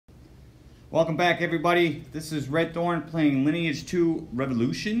Welcome back, everybody. This is Red Thorn playing Lineage 2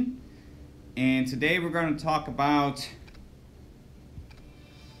 Revolution, and today we're going to talk about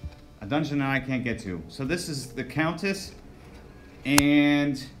a dungeon that I can't get to. So this is the Countess,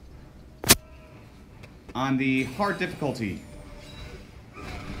 and on the hard difficulty.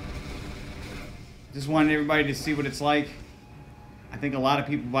 Just wanted everybody to see what it's like. I think a lot of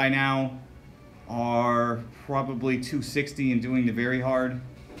people by now are probably 260 and doing the very hard.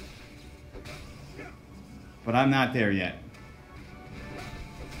 But I'm not there yet.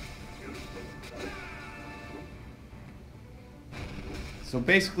 So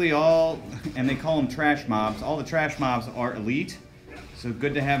basically and they call them trash mobs, all the trash mobs are elite. So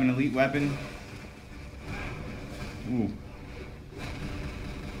good to have an elite weapon. Ooh.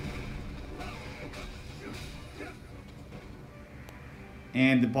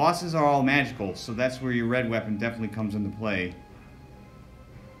 And the bosses are all magical, so that's where your red weapon definitely comes into play.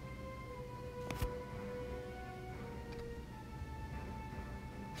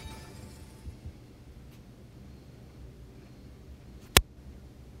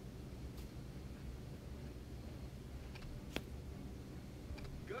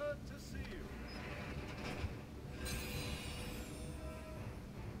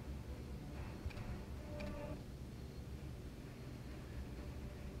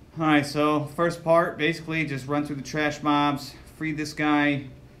 Alright, so first part, basically just run through the trash mobs, free this guy,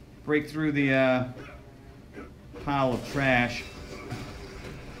 break through the pile of trash.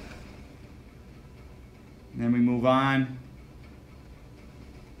 And then we move on.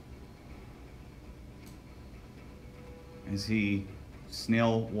 As he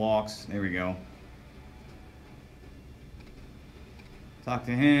snail walks, there we go. Talk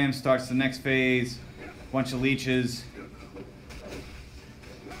to him, starts the next phase, bunch of leeches.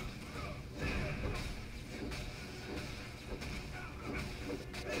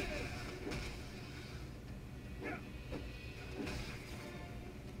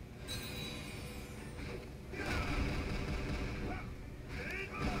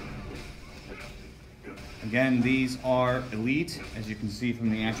 Again, these are elite, as you can see from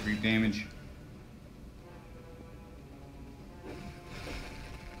the attribute damage.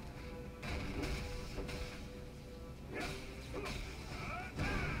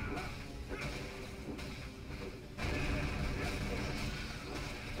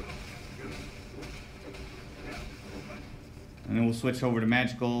 And then we'll switch over to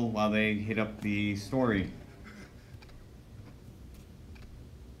magical while they hit up the story.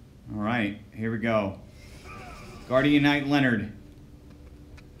 Alright, here we go. Guardian Knight Leonard.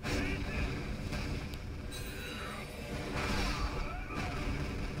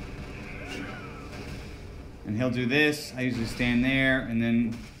 And he'll do this. I usually stand there, and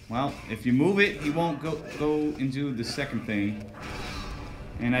then, well, if you move it, he won't go into the second thing.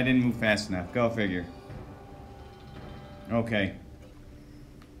 And I didn't move fast enough. Go figure. Okay.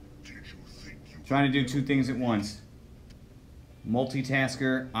 Trying to do two things at once.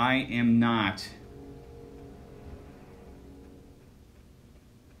 Multitasker, I am not.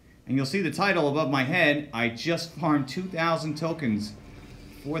 And you'll see the title above my head. I just farmed 2,000 tokens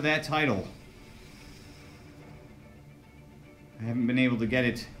for that title. I haven't been able to get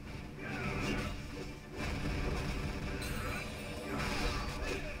it.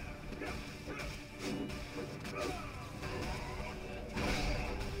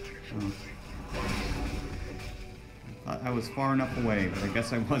 Oh. I thought I was far enough away, but I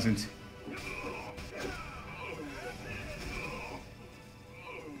guess I wasn't.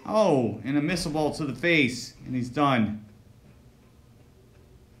 Oh, and a missile ball to the face, and he's done.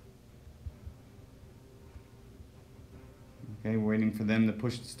 Okay, waiting for them to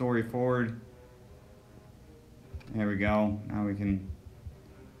push the story forward. There we go. Now we can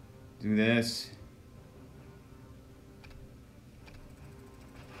do this.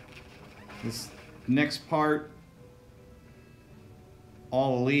 This next part,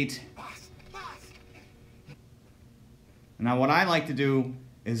 all elite. Now what I like to do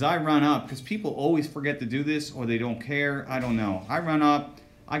is I run up, because people always forget to do this, or they don't care, I don't know. I run up,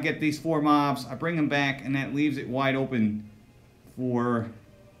 I get these 4 mobs, I bring them back, and that leaves it wide open for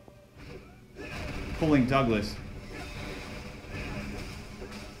pulling Douglas.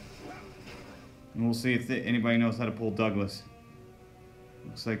 And we'll see if anybody knows how to pull Douglas.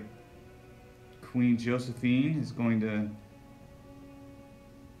 Looks like Queen Josephine is going to...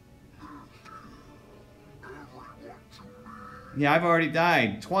 Yeah, I've already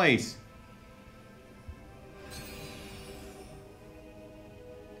died twice.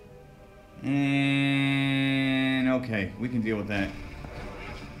 And okay, we can deal with that.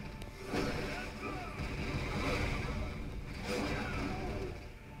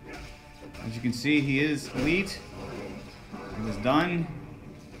 As you can see, he is elite. It was done.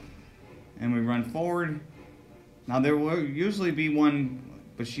 And we run forward. Now there will usually be one,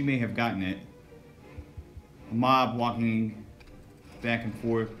 but she may have gotten it. A mob walking back and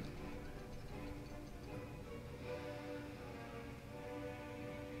forth.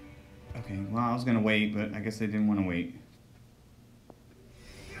 Okay, well, I was gonna wait, but I guess they didn't want to wait.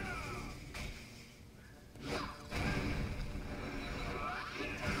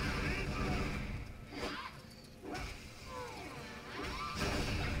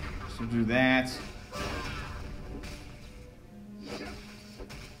 So do that.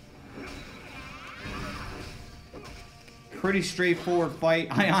 Pretty straightforward fight.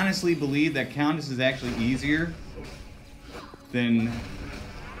 I honestly believe that Countess is actually easier than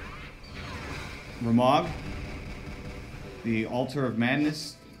Ramog, the Altar of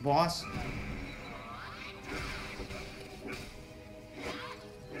Madness boss.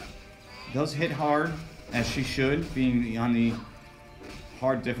 Does hit hard, as she should, being on the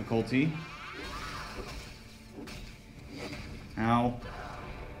hard difficulty. Ow.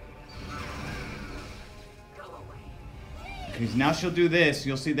 Okay, so now she'll do this.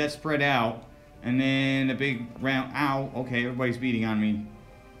 You'll see that spread out. And then a big round. Ow. Okay, everybody's beating on me.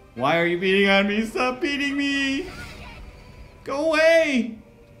 Why are you beating on me? Stop beating me! Go away!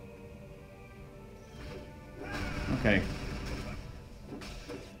 Okay.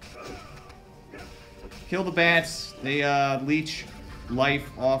 Kill the bats. They leech life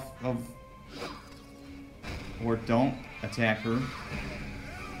off of... Or don't attack her.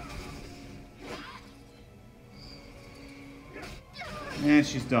 And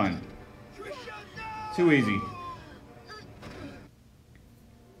she's done. Too easy.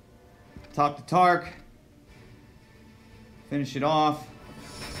 Talk to Tark. Finish it off.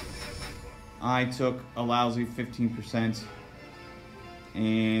 I took a lousy 15%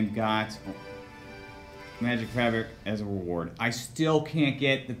 and got Magic Fabric as a reward. I still can't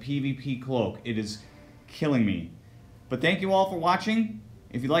get the PvP cloak. It is killing me. But thank you all for watching.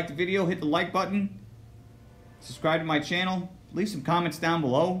 If you liked the video, hit the like button. Subscribe to my channel. Leave some comments down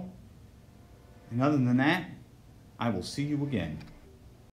below. And other than that, I will see you again.